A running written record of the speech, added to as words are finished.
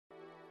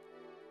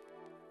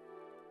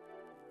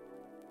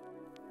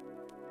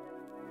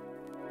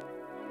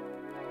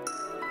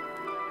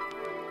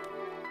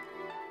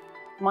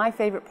My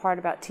favorite part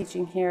about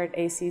teaching here at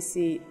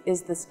ACC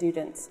is the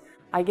students.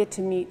 I get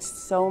to meet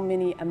so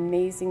many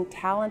amazing,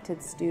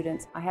 talented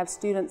students. I have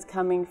students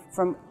coming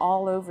from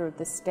all over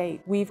the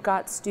state. We've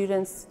got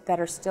students that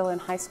are still in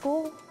high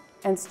school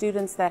and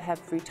students that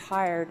have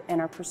retired and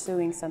are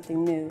pursuing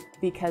something new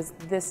because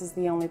this is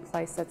the only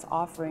place that's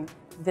offering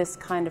this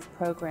kind of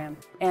program.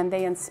 And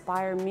they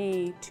inspire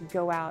me to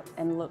go out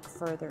and look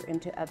further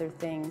into other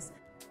things.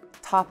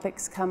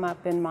 Topics come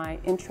up in my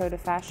Intro to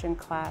Fashion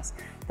class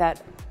that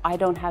I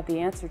don't have the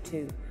answer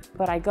to,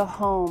 but I go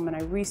home and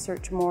I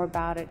research more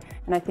about it,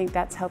 and I think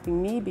that's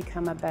helping me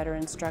become a better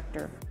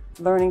instructor,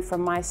 learning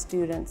from my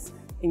students,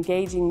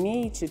 engaging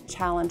me to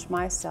challenge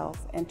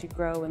myself and to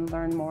grow and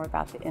learn more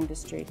about the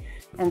industry.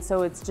 And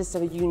so it's just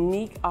a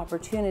unique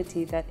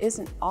opportunity that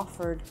isn't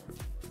offered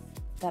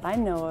that I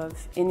know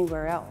of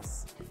anywhere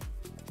else.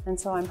 And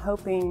so I'm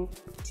hoping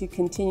to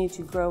continue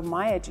to grow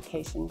my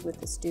education with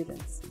the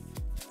students.